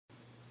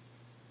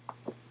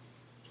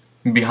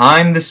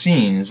Behind the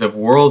Scenes of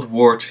World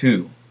War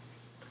II.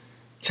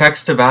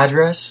 Text of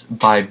address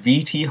by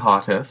V.T.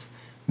 Houteff,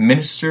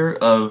 Minister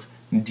of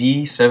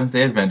D.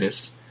 Seventh-day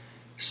Adventists,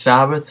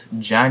 Sabbath,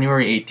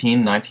 January 18,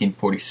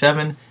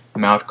 1947,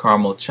 Mount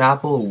Carmel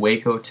Chapel,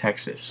 Waco,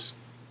 Texas.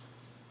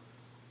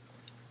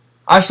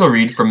 I shall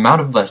read from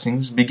Mount of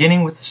Blessings,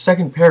 beginning with the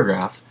second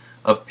paragraph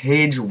of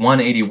page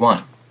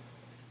 181.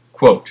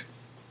 Quote,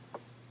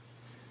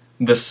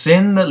 "The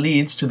sin that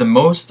leads to the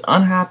most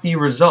unhappy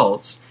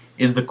results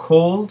is the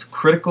cold,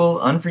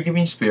 critical,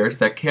 unforgiving spirit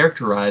that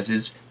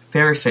characterizes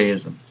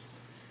Pharisaism.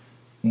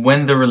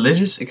 When the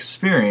religious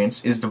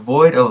experience is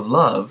devoid of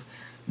love,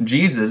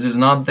 Jesus is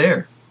not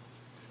there.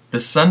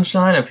 The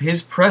sunshine of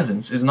His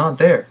presence is not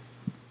there.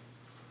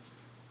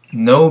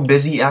 No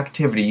busy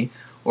activity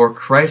or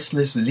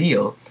Christless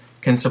zeal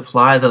can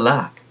supply the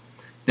lack.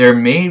 There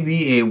may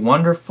be a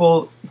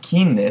wonderful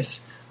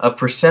keenness of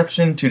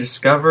perception to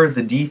discover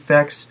the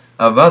defects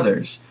of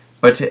others,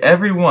 but to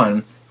every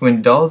one who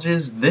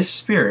indulges this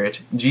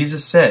spirit,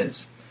 Jesus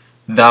says,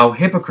 'Thou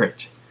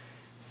hypocrite,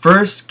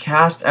 first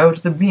cast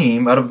out the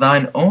beam out of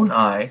thine own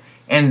eye,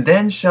 and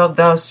then shalt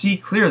thou see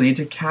clearly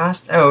to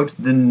cast out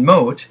the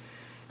mote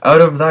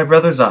out of thy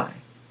brother's eye.'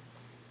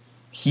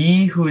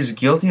 He who is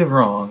guilty of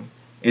wrong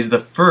is the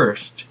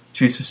first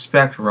to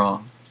suspect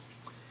wrong.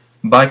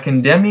 By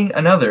condemning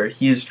another,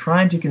 he is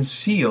trying to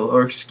conceal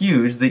or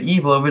excuse the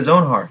evil of his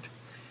own heart.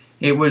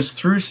 It was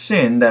through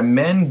sin that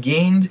men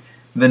gained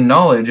the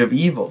knowledge of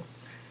evil.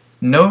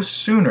 No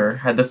sooner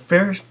had the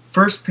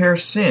first pair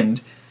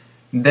sinned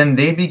than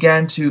they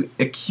began to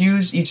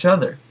accuse each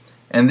other,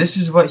 and this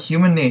is what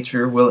human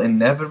nature will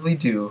inevitably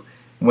do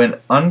when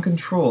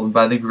uncontrolled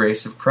by the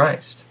grace of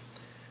Christ.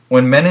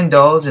 When men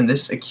indulge in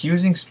this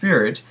accusing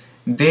spirit,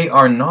 they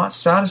are not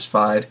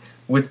satisfied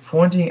with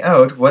pointing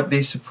out what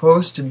they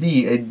suppose to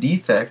be a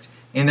defect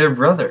in their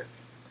brother.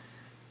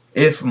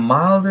 If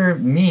milder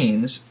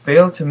means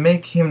fail to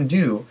make him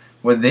do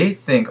what they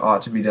think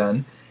ought to be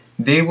done,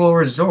 they will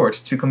resort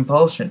to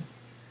compulsion.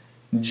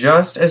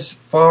 Just as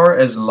far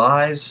as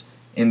lies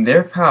in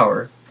their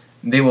power,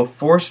 they will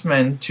force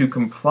men to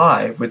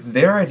comply with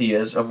their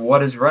ideas of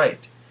what is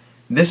right.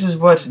 This is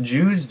what the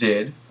Jews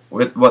did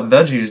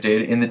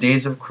in the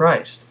days of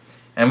Christ,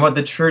 and what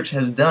the church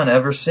has done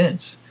ever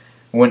since,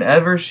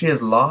 whenever she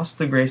has lost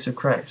the grace of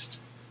Christ.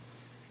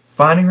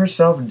 Finding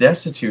herself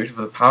destitute of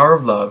the power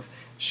of love,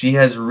 she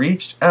has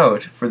reached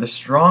out for the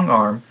strong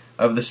arm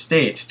of the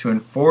state to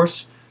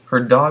enforce her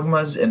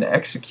dogmas and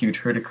execute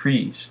her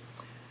decrees.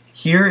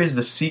 Here is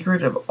the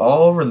secret of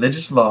all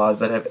religious laws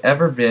that have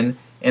ever been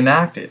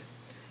enacted,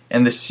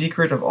 and the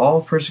secret of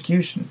all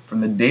persecution from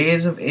the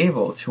days of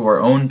Abel to our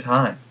own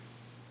time."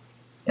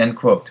 End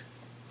quote.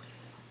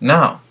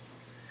 Now,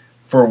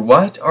 for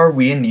what are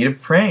we in need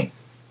of praying?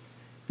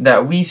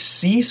 That we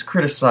cease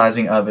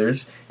criticizing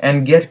others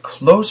and get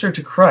closer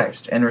to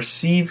Christ and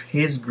receive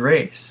His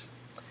grace.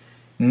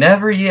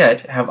 Never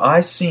yet have I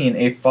seen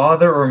a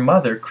father or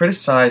mother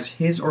criticize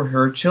his or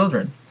her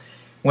children.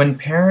 When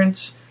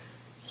parents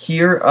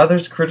hear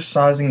others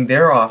criticizing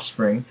their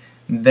offspring,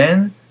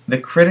 then the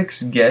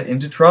critics get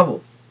into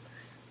trouble.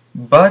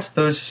 But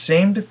those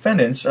same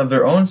defendants of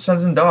their own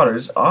sons and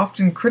daughters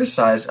often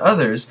criticize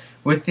others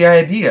with the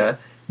idea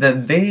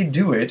that they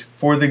do it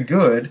for the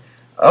good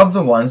of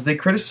the ones they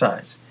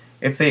criticize.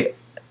 If it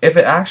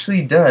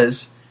actually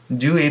does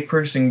do a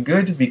person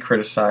good to be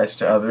criticized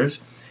to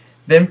others,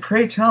 then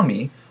pray tell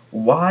me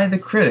why the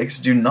critics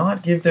do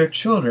not give their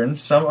children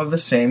some of the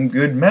same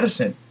good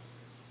medicine.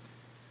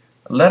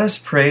 Let us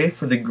pray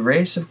for the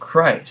grace of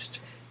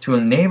Christ to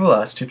enable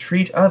us to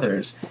treat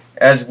others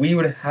as we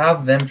would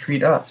have them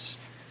treat us,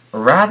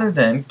 rather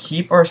than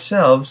keep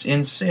ourselves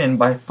in sin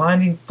by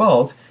finding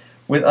fault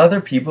with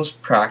other people's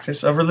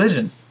practice of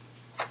religion.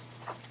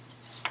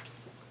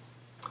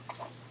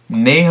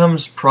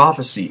 Nahum's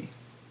Prophecy.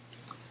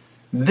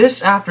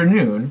 This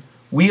afternoon,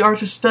 we are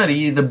to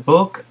study the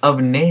book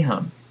of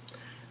Nahum.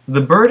 The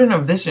burden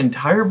of this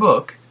entire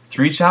book,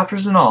 3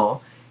 chapters in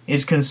all,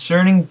 is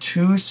concerning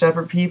 2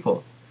 separate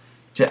people.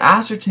 To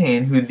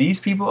ascertain who these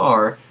people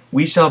are,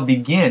 we shall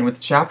begin with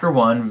chapter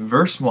 1,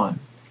 verse 1,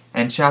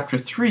 and chapter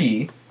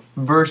 3,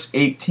 verse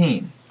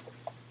 18.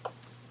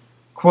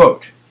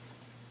 Quote,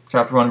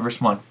 chapter 1, verse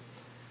 1.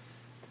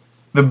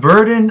 "The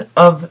burden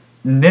of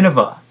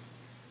Nineveh,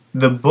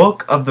 the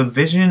book of the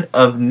vision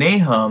of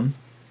Nahum,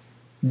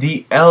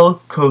 the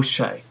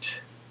Elkoshite."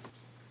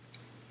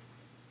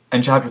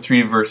 And chapter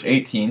 3, verse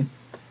 18.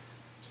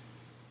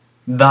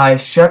 "Thy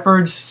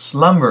shepherds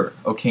slumber,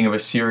 O king of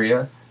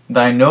Assyria.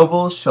 Thy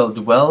nobles shall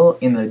dwell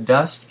in the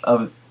dust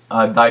of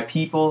thy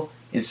people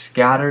is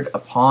scattered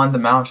upon the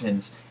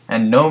mountains,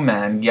 and no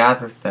man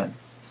gathereth them."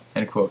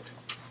 End quote.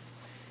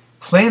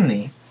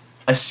 Plainly,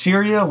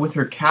 Assyria with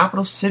her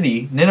capital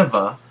city,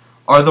 Nineveh,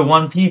 are the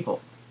one people.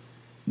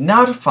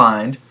 Now to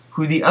find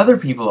who the other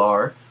people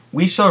are,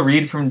 we shall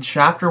read from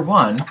chapter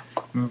 1,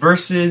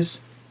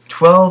 verses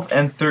 12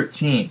 and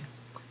 13,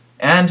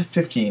 and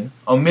 15,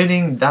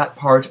 omitting that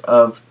part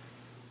of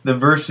the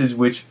verses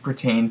which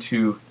pertain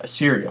to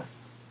Assyria.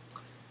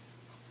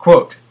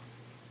 Quote,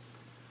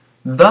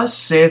 Thus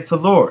saith the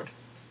Lord,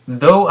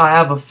 Though I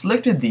have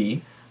afflicted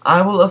thee,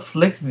 I will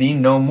afflict thee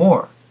no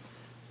more.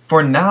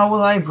 For now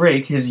will I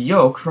break his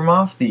yoke from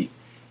off thee,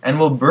 and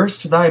will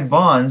burst thy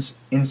bonds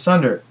in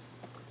sunder.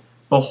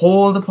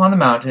 Behold upon the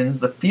mountains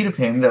the feet of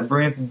him that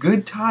bringeth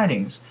good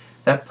tidings,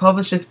 that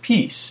publisheth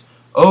peace.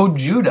 O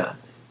Judah,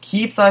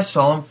 keep thy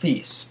solemn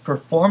feasts,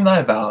 perform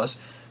thy vows,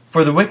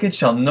 for the wicked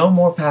shall no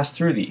more pass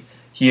through thee.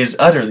 He is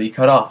utterly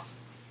cut off.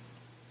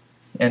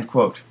 End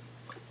quote.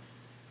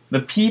 The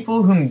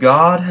people whom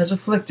God has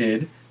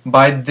afflicted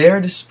by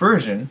their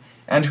dispersion,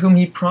 and whom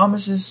he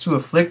promises to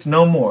afflict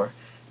no more,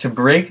 to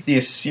break the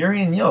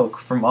Assyrian yoke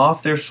from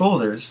off their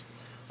shoulders,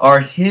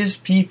 are his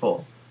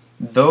people,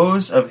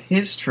 those of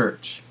his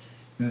church.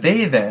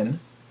 They, then,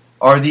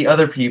 are the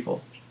other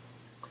people.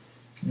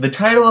 The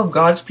title of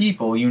God's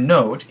people, you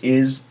note,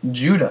 is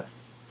Judah.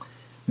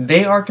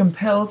 They are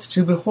compelled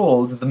to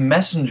behold the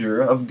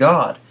messenger of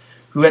God,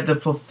 who at the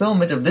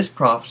fulfillment of this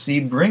prophecy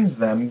brings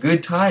them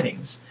good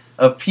tidings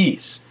of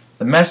peace,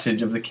 the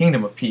message of the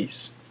kingdom of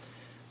peace.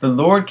 The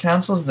Lord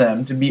counsels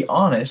them to be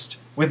honest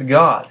with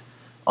God,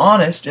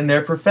 honest in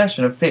their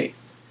profession of faith.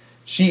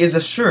 She is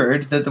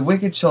assured that the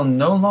wicked shall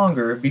no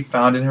longer be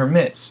found in her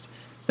midst,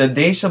 that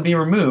they shall be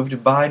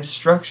removed by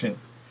destruction.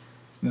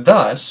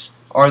 Thus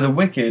are the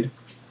wicked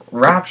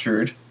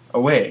raptured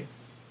away.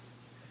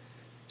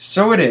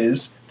 So it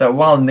is that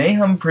while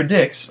Nahum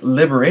predicts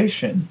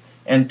liberation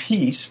and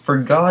peace for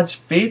God's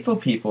faithful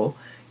people,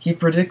 he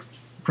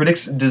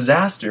predicts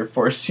disaster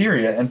for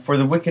Assyria and for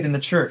the wicked in the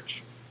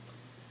church.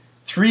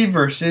 3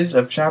 verses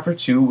of chapter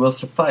 2 will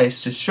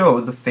suffice to show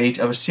the fate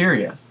of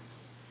Assyria.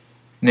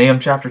 Nahum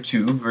chapter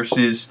 2,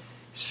 verses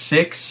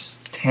 6,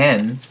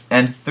 10,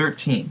 and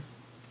 13.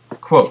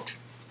 Quote,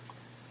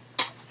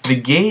 The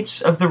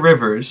gates of the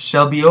rivers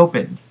shall be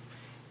opened,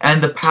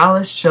 and the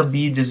palace shall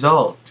be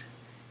dissolved.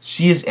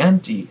 She is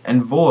empty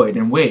and void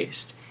and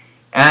waste,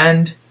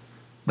 and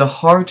the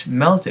heart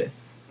melteth,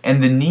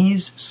 and the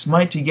knees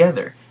smite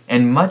together,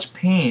 and much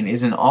pain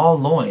is in all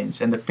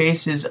loins, and the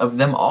faces of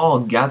them all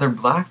gather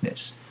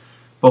blackness.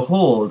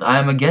 Behold, I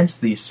am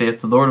against thee, saith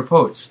the Lord of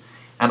hosts,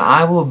 and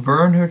I will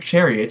burn her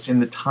chariots in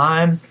the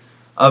time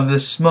of the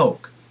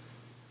smoke.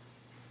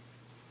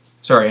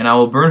 And I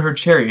will burn her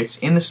chariots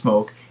in the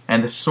smoke,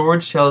 and the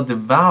sword shall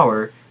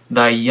devour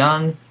thy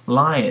young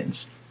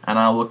lions, and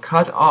I will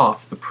cut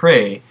off the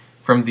prey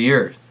from the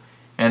earth,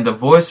 and the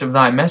voice of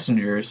thy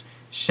messengers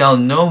shall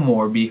no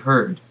more be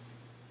heard.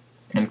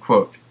 End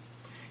quote.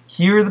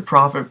 Here the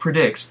prophet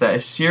predicts that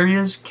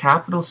Assyria's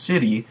capital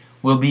city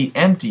will be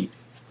emptied,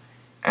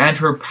 and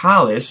her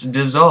palace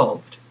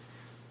dissolved.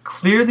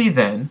 Clearly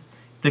then,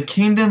 the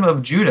kingdom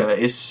of Judah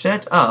is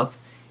set up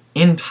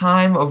in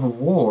time of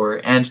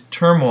war and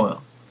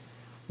turmoil.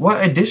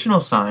 What additional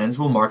signs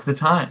will mark the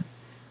time?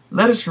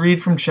 Let us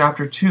read from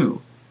chapter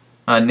 2,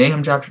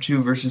 Nahum chapter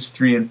 2, verses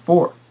 3 and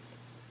 4.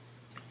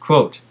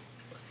 Quote,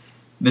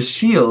 The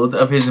shield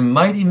of his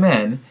mighty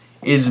men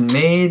is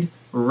made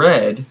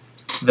red,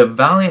 the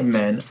valiant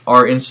men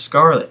are in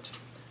scarlet.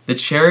 The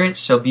chariots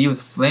shall be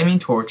with flaming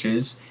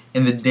torches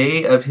in the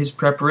day of his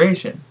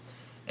preparation,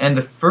 and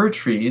the fir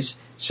trees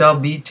shall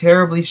be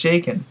terribly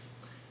shaken.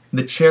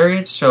 The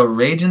chariots shall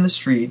rage in the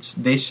streets,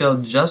 they shall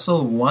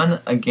justle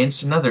one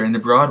against another in the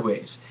broad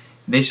ways.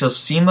 They shall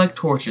seem like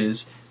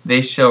torches,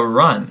 they shall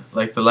run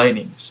like the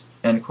lightnings.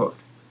 End quote.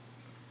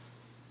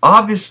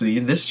 Obviously,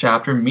 this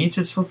chapter meets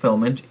its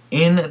fulfillment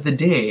in the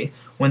day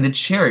when the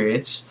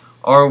chariots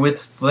are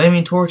with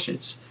flaming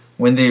torches,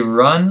 when they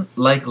run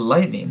like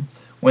lightning,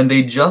 when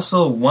they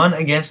justle one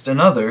against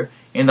another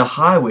in the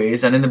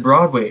highways and in the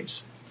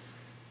broadways.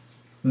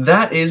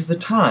 That is the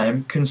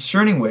time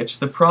concerning which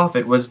the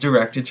prophet was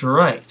directed to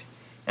write.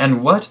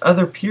 And what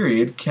other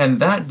period can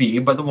that be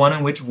but the one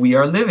in which we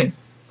are living?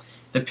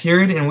 The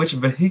period in which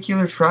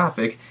vehicular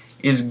traffic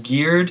is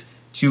geared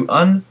to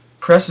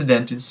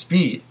unprecedented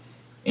speed,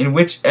 in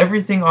which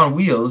everything on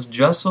wheels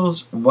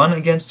jostles one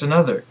against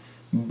another,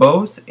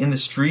 both in the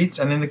streets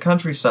and in the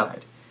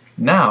countryside.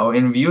 Now,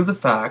 in view of the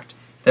fact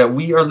that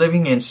we are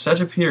living in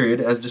such a period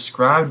as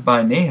described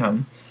by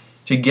Nahum,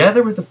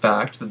 together with the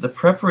fact that the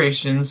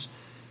preparations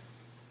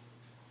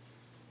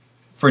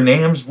for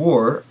Nahum's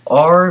war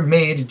are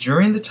made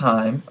during the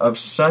time of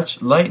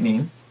such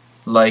lightning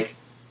like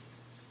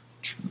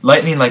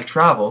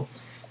travel,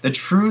 the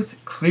truth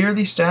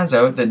clearly stands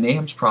out that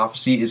Nahum's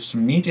prophecy is to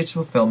meet its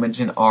fulfillment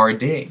in our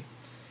day,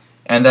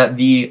 and that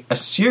the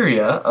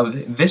Assyria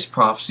of this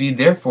prophecy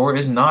therefore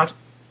is not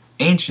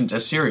ancient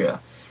Assyria,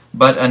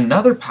 but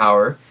another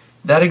power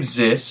that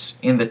exists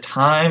in the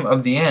time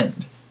of the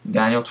end.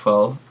 Daniel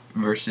 12,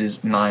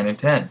 verses 9 and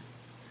 10.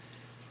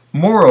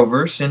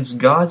 Moreover, since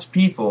God's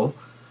people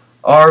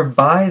are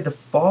by the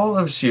fall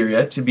of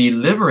Syria to be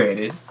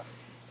liberated,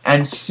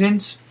 and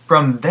since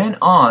from then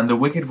on the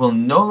wicked will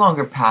no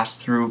longer pass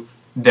through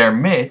their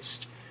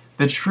midst,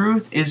 the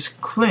truth is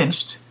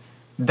clinched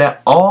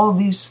that all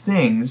these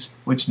things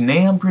which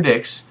Nahum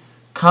predicts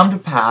come to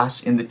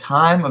pass in the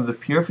time of the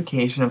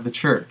purification of the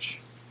church.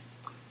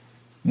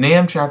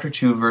 Nahum chapter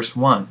 2, verse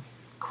 1,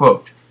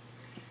 quote,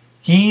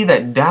 He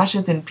that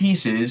dasheth in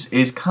pieces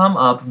is come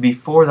up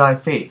before thy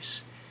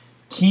face.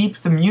 Keep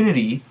the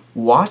munity,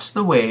 watch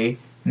the way,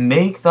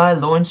 make thy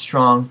loins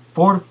strong,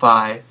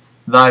 fortify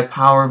thy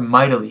power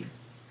mightily."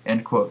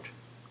 End quote.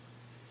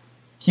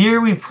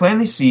 Here we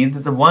plainly see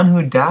that the one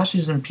who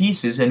dashes in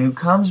pieces and who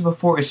comes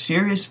before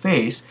Assyria's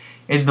face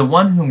is the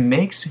one who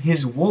makes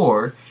his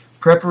war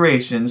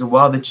preparations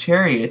while the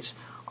chariots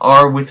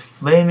are with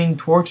flaming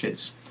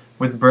torches,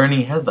 with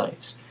burning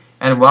headlights,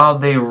 and while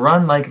they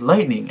run like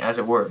lightning, as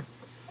it were.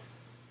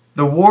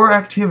 The war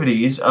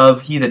activities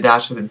of he that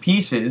dasheth in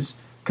pieces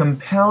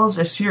compels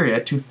Assyria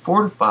to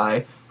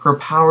fortify her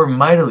power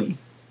mightily.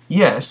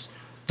 Yes,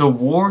 the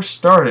war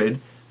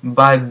started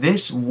by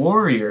this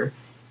warrior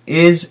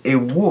is a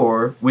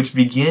war which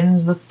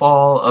begins the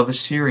fall of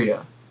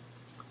Assyria.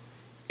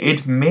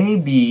 It may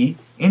be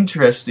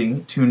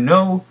interesting to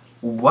know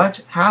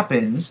what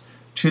happens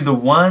to the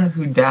one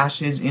who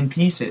dashes in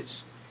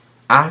pieces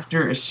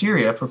after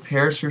Assyria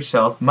prepares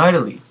herself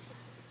mightily.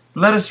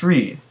 Let us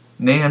read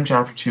Nahum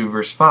chapter 2,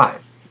 verse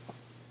 5.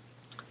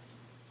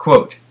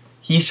 Quote,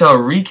 "He shall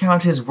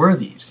recount his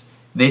worthies,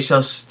 they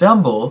shall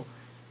stumble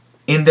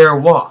in their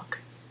walk,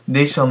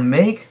 they shall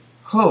make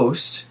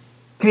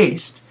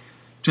haste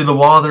to the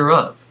wall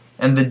thereof,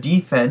 and the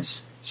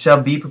defense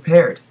shall be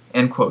prepared."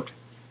 End quote.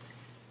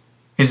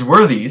 His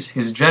worthies,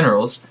 his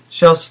generals,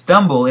 shall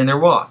stumble in their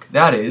walk.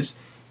 That is,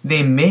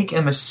 they make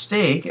a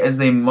mistake as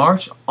they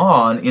march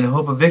on in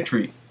hope of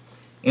victory.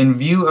 In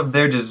view of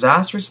their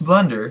disastrous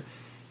blunder,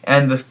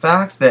 and the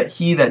fact that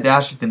he that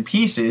dasheth in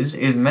pieces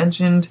is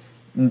mentioned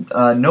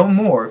no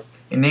more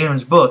in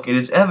Nahum's book, it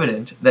is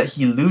evident that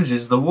he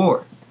loses the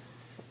war.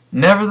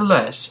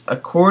 Nevertheless,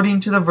 according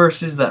to the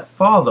verses that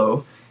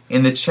follow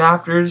in the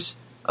chapters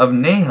of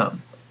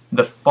Nahum,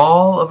 the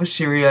fall of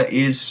Assyria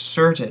is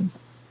certain.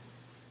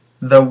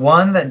 The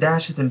one that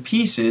dasheth in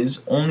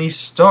pieces only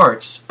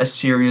starts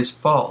Assyria's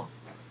fall.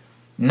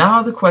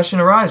 Now the question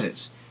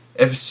arises,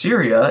 if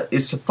Assyria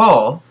is to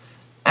fall,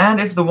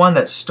 and if the one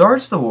that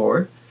starts the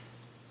war,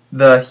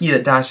 he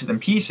that dasheth in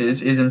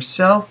pieces, is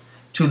himself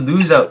to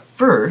lose out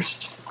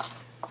first,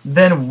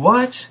 then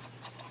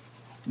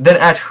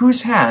at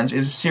whose hands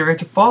is Assyria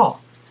to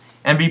fall,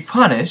 and be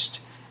punished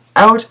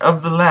out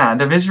of the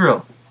land of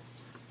Israel?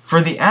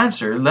 For the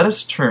answer, let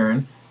us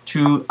turn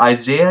to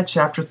Isaiah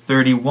chapter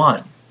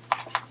 31,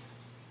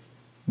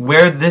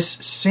 where this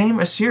same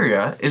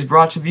Assyria is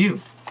brought to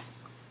view.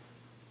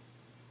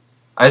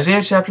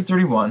 Isaiah chapter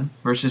 31,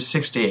 verses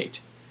 6 to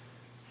 8.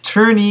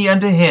 "Turn ye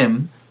unto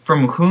him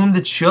from whom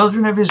the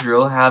children of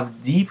Israel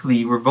have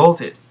deeply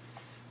revolted.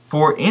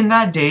 For in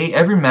that day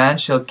every man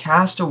shall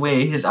cast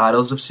away his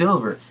idols of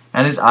silver,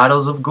 and his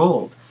idols of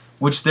gold,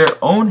 which their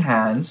own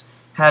hands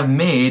have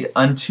made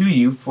unto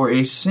you for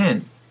a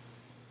sin.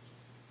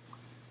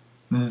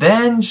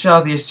 Then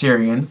shall the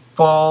Assyrian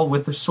fall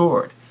with the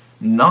sword,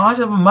 not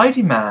of a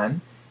mighty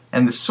man,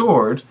 and the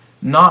sword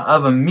not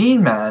of a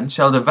mean man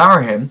shall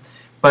devour him,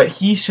 but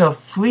he shall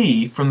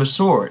flee from the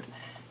sword,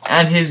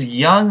 and his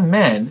young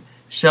men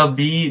shall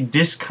be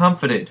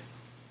discomfited."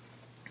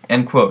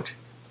 End quote.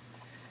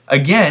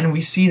 Again,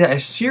 we see that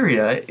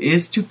Assyria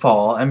is to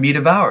fall and be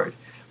devoured,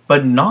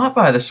 but not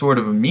by the sword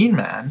of a mean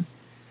man.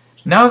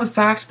 Now the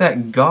fact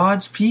that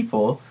God's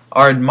people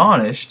are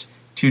admonished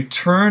to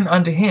turn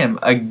unto him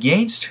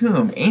against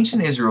whom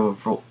ancient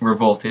Israel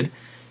revolted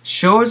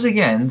shows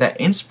again that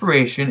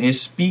inspiration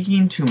is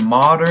speaking to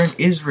modern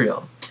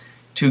Israel,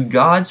 to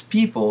God's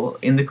people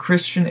in the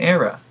Christian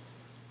era.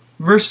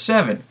 Verse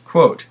 7,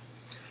 quote,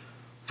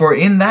 "For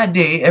in that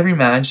day every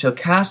man shall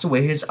cast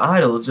away his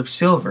idols of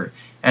silver,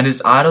 and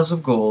his idols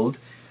of gold,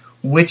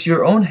 which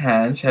your own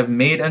hands have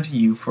made unto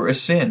you for a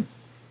sin."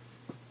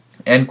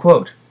 End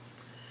quote.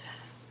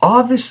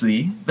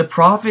 Obviously, the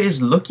prophet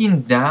is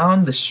looking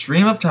down the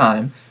stream of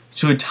time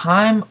to a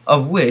time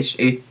of which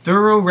a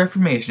thorough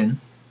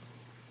reformation,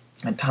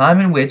 a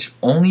time in which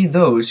only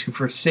those who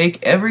forsake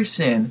every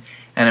sin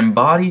and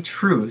embody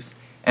truth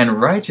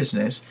and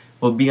righteousness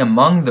will be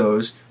among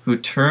those who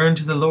turn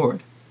to the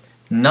Lord.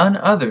 None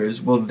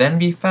others will then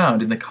be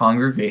found in the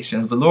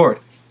congregation of the Lord.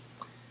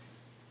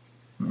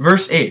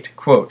 Verse 8,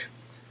 quote,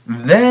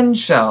 "Then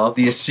shall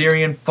the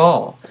Assyrian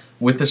fall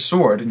with the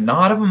sword,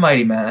 not of a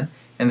mighty man,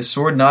 and the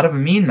sword not of a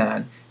mean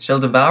man shall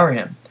devour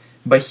him,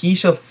 but he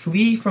shall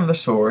flee from the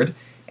sword,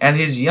 and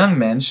his young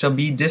men shall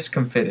be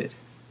discomfited."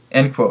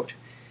 End quote.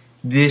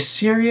 The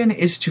Assyrian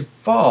is to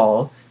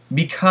fall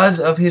because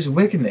of his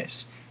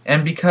wickedness,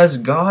 and because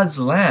God's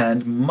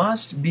land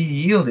must be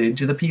yielded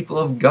to the people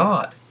of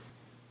God.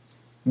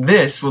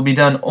 This will be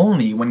done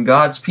only when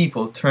God's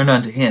people turn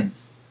unto him.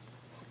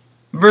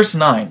 Verse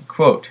 9,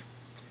 quote,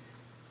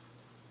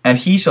 "And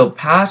he shall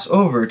pass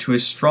over to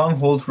his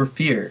stronghold for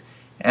fear,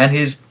 and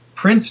his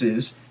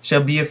princes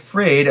shall be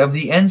afraid of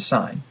the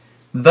ensign.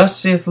 Thus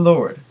saith the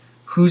Lord,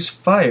 whose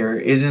fire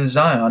is in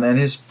Zion, and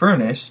his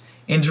furnace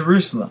in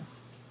Jerusalem."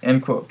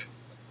 End quote.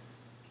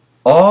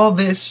 All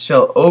this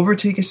shall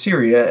overtake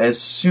Assyria as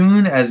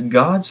soon as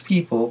God's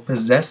people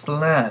possess the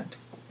land.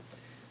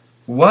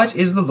 What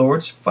is the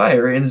Lord's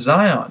fire in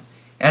Zion,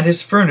 and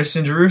his furnace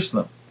in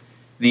Jerusalem?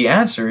 The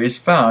answer is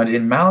found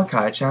in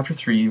Malachi chapter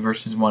 3,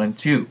 verses 1 and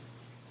 2.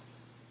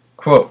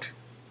 Quote,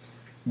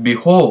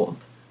 "Behold,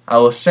 I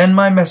will send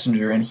my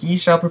messenger, and he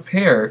shall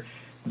prepare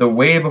the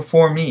way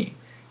before me.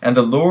 And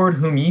the Lord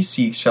whom ye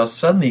seek shall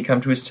suddenly come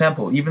to his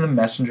temple, even the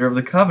messenger of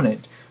the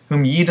covenant,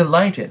 whom ye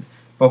delight in.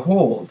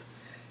 Behold,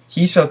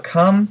 he shall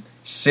come,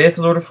 saith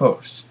the Lord of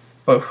hosts.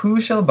 But who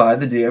shall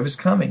abide the day of his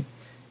coming?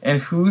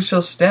 And who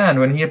shall stand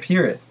when he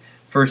appeareth?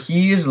 For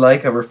he is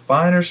like a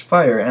refiner's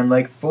fire, and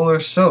like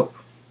fuller's soap."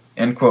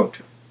 End quote.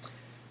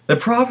 The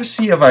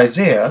prophecy of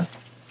Isaiah,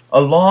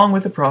 along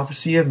with the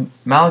prophecy of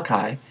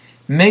Malachi,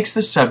 makes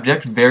the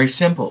subject very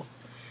simple.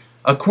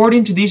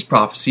 According to these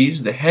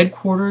prophecies, the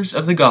headquarters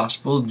of the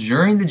gospel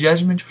during the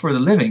judgment for the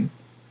living,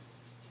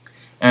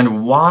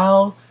 and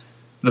while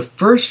the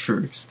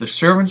firstfruits, the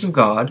servants of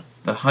God,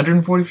 the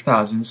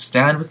 144,000,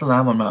 stand with the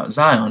Lamb on Mount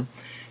Zion,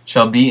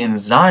 shall be in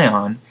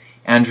Zion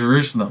and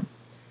Jerusalem.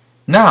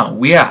 Now,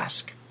 we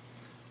ask,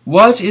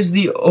 what is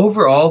the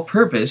overall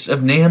purpose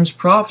of Nahum's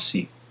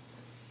prophecy?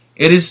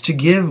 It is to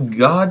give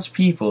God's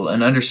people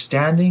an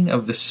understanding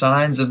of the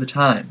signs of the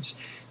times,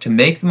 to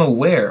make them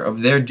aware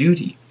of their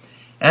duty,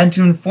 and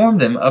to inform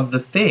them of the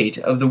fate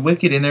of the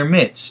wicked in their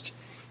midst.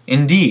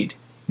 Indeed,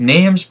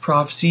 Nahum's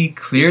prophecy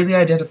clearly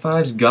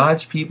identifies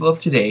God's people of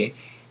today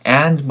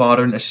and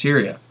modern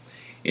Assyria.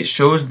 It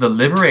shows the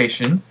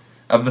liberation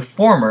of the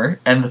former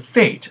and the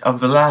fate of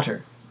the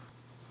latter.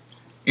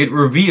 It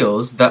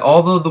reveals that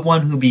although the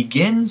one who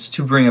begins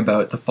to bring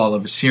about the fall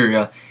of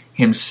Assyria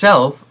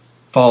himself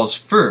falls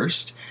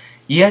first,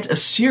 yet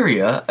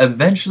Assyria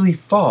eventually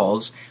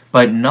falls,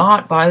 but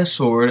not by the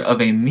sword of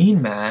a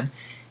mean man,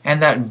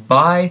 and that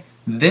by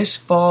this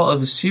fall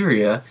of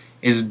Assyria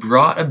is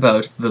brought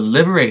about the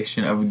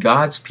liberation of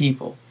God's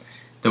people.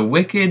 The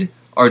wicked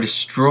are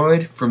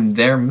destroyed from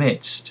their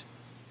midst.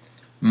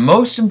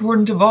 Most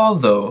important of all,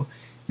 though,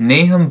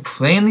 Nahum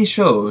plainly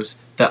shows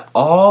that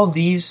all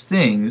these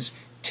things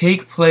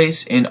take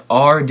place in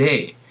our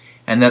day,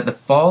 and that the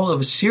fall of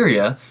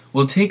Assyria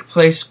will take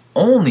place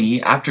only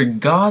after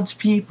God's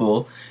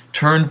people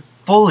turn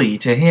fully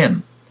to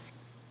Him.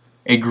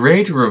 A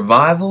great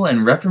revival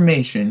and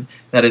reformation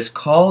that is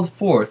called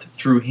forth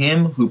through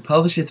him who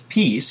publisheth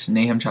peace,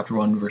 Nahum chapter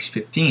 1 verse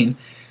 15,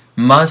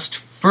 must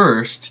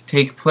first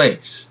take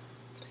place.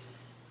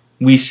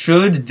 We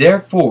should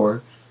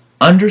therefore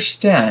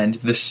understand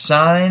the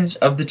signs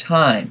of the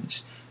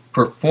times,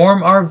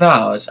 perform our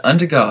vows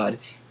unto God,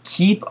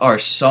 keep our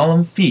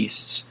solemn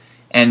feasts,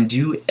 and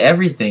do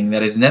everything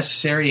that is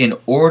necessary in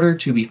order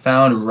to be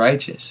found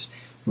righteous,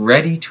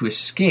 ready to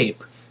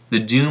escape the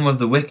doom of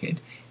the wicked,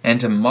 and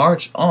to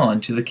march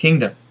on to the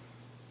kingdom.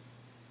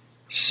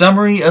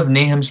 Summary of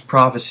Nahum's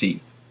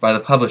prophecy by the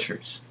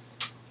publishers.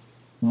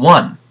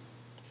 1.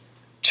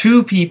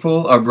 Two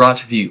people are brought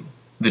to view,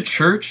 the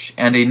church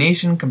and a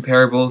nation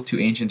comparable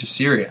to ancient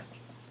Assyria.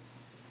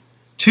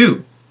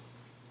 2.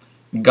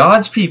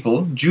 God's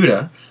people,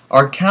 Judah,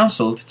 are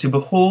counseled to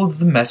behold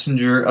the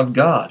messenger of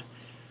God,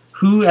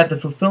 who at the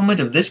fulfillment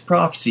of this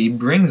prophecy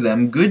brings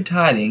them good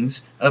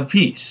tidings of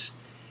peace,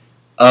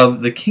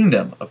 of the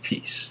kingdom of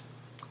peace.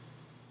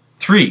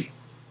 3.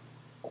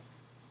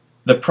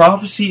 The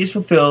prophecy is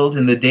fulfilled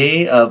in the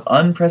day of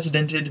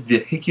unprecedented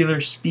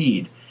vehicular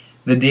speed,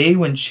 the day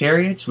when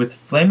chariots with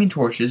flaming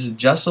torches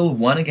jostle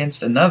one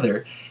against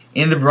another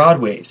in the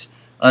broadways,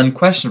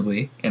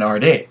 unquestionably in our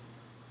day.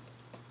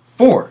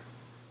 4.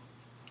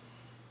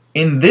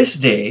 In this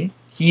day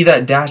he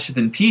that dasheth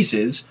in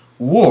pieces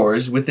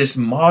wars with this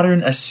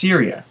modern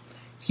Assyria.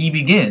 He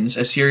begins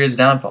Assyria's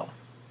downfall.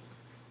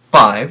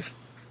 5.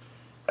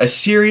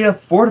 Assyria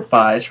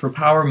fortifies her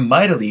power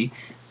mightily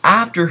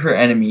after her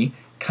enemy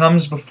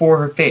comes before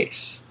her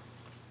face.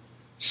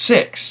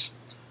 6.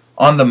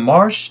 On the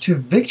march to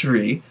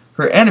victory,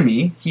 her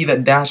enemy, he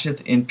that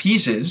dasheth in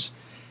pieces,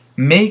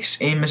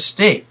 makes a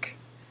mistake,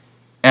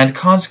 and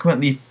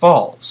consequently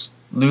falls,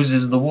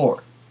 loses the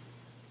war.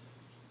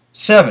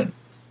 7.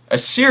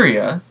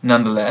 Assyria,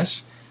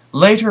 nonetheless,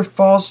 later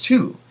falls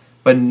too,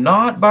 but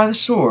not by the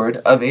sword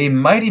of a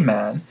mighty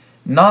man,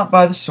 not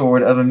by the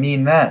sword of a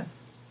mean man.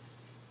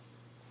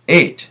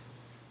 8.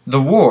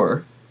 The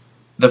war,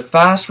 the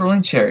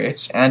fast-rolling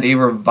chariots, and a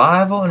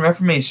revival and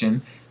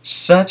reformation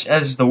such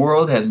as the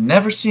world has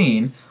never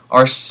seen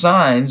are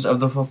signs of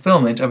the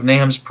fulfillment of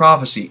Nahum's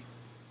prophecy.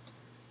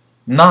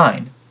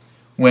 9.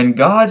 When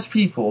God's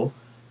people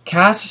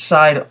cast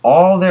aside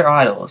all their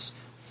idols,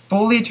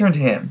 fully turn to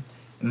Him,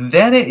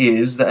 then it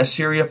is that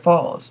Assyria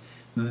falls.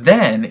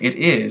 Then it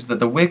is that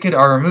the wicked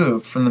are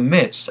removed from the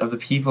midst of the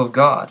people of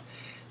God.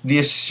 The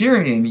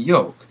Assyrian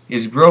yoke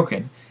is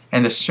broken,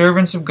 and the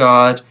servants of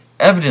God,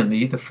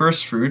 evidently the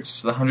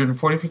firstfruits, the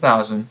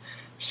 144,000,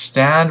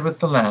 stand with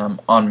the Lamb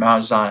on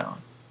Mount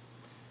Zion.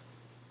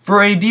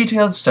 For a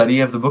detailed study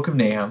of the book of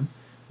Nahum,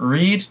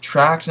 read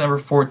tract number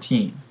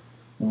 14,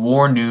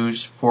 War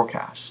News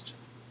Forecast.